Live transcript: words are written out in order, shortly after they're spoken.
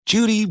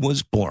Judy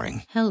was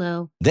boring.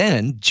 Hello.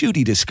 Then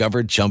Judy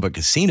discovered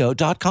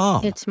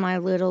ChumbaCasino.com. It's my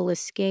little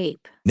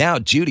escape. Now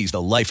Judy's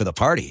the life of the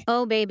party.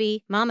 Oh,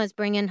 baby, mama's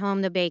bringing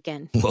home the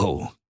bacon.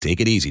 Whoa,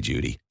 take it easy,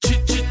 Judy.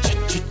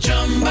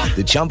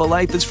 The Chumba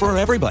life is for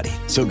everybody.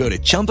 So go to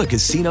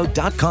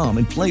ChumbaCasino.com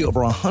and play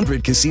over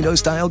 100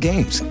 casino-style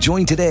games.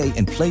 Join today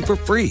and play for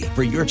free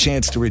for your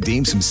chance to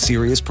redeem some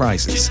serious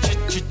prizes.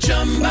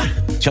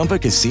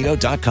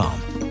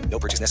 ChumbaCasino.com. No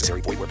purchase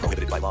necessary. Void where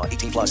prohibited by law.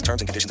 18 plus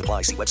terms and conditions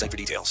apply. See website for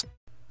details.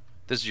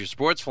 This is your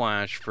Sports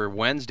Flash for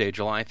Wednesday,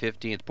 July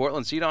 15th.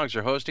 Portland Sea Dogs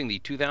are hosting the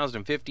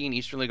 2015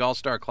 Eastern League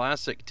All-Star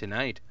Classic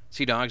tonight.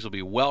 Sea Dogs will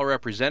be well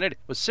represented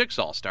with 6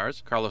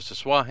 All-Stars: Carlos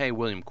Asuaje,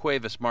 William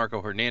Cuevas,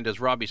 Marco Hernandez,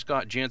 Robbie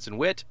Scott, Jansen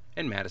Witt,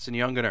 and Madison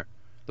Youngener.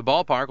 The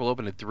ballpark will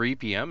open at 3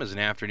 p.m. as an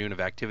afternoon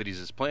of activities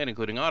is planned,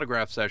 including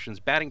autograph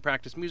sessions, batting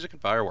practice, music,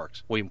 and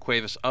fireworks. William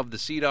Cuevas of the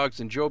Sea Dogs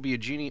and Joe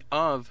Biagini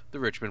of the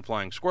Richmond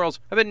Flying Squirrels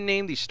have been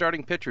named the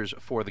starting pitchers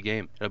for the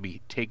game. It'll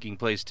be taking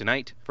place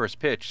tonight. First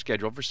pitch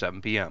scheduled for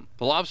 7 p.m.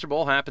 The Lobster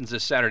Bowl happens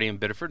this Saturday in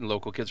Biddeford, and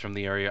local kids from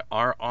the area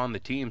are on the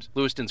teams.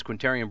 Lewiston's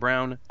Quintarian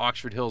Brown,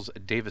 Oxford Hills'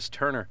 Davis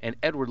Turner, and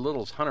Edward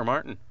Little's Hunter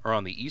Martin are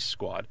on the East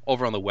squad.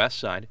 Over on the West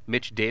side,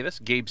 Mitch Davis,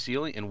 Gabe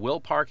Seeley, and Will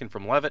Parkin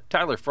from Leavitt,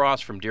 Tyler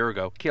Frost from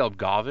Dirigo, Caleb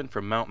Galvin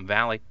from Mountain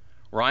Valley,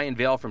 Ryan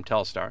Vale from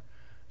Telstar,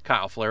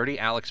 Kyle Flaherty,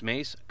 Alex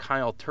Mace,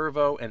 Kyle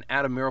Turvo, and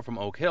Adam Miro from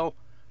Oak Hill,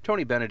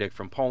 Tony Benedict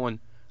from Poland,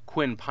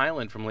 Quinn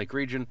Pyland from Lake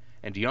Region,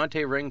 and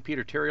Deontay Ring,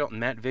 Peter Terriel, and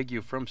Matt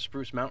Vigu from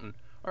Spruce Mountain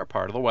are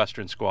part of the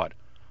Western squad.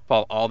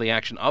 Follow all the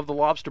action of the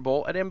Lobster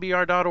Bowl at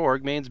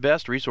mbr.org, Maine's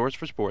best resource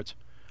for sports.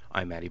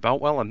 I'm Matty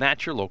Boutwell, and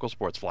that's your local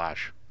Sports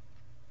Flash.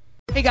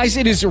 Hey guys,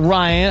 it is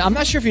Ryan. I'm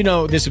not sure if you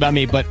know this about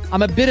me, but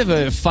I'm a bit of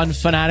a fun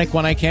fanatic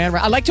when I can.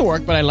 I like to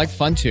work, but I like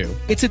fun too.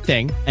 It's a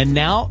thing. And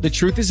now the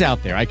truth is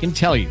out there. I can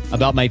tell you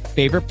about my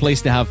favorite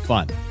place to have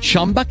fun.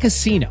 Chumba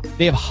Casino.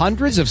 They have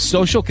hundreds of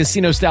social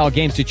casino style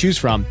games to choose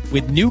from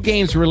with new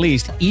games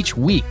released each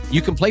week.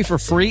 You can play for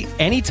free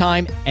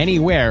anytime,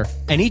 anywhere.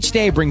 And each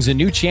day brings a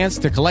new chance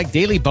to collect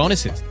daily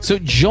bonuses. So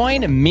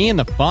join me in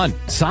the fun.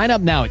 Sign up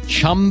now at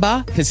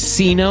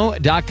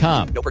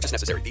ChumbaCasino.com. No purchase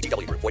necessary.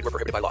 VGW. Void where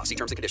prohibited by law. See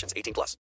terms and conditions. 18 plus.